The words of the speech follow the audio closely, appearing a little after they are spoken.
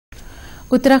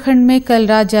उत्तराखंड में कल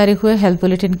रात जारी हुए हेल्थ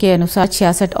बुलेटिन के अनुसार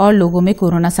 66 और लोगों में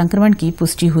कोरोना संक्रमण की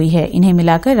पुष्टि हुई है। इन्हें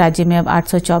मिलाकर राज्य में अब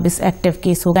 824 एक्टिव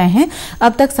केस हो गए हैं।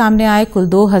 अब तक सामने आए कुल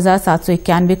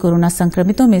 2791 कोरोना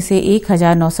संक्रमितों में से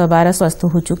 1912 स्वस्थ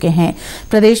हो चुके हैं।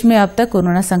 प्रदेश में अब तक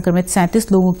कोरोना संक्रमित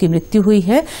 37 लोगों की मृत्यु हुई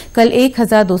है। कल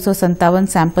 1257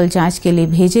 सैंपल जांच के लिए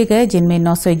भेजे गए, जिनमें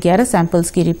 911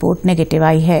 सैंपल्स की रिपोर्ट नेगेटिव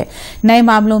आई है। नए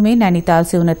मामलों में नैनीताल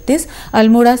से 29,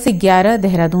 अल्मोड़ा से 11,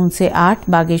 देहरादून से 8,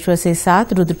 बागेश्वर से 7,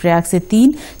 रुद्रप्रयाग से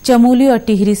 3, चमोली और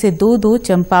टिहरी से 2,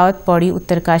 चंपावत, पौड़ी,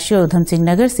 उत्तरकाशी और ऊधमसिंह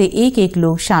नगर से 1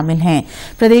 लोग शामिल हैं।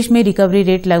 प्रदेश में रिकवरी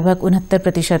रेट लगभग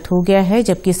 69% हो गया है,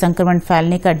 जबकि संक्रमण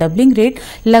फैलने का डबलिंग रेट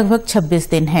लगभग 26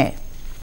 दिन है।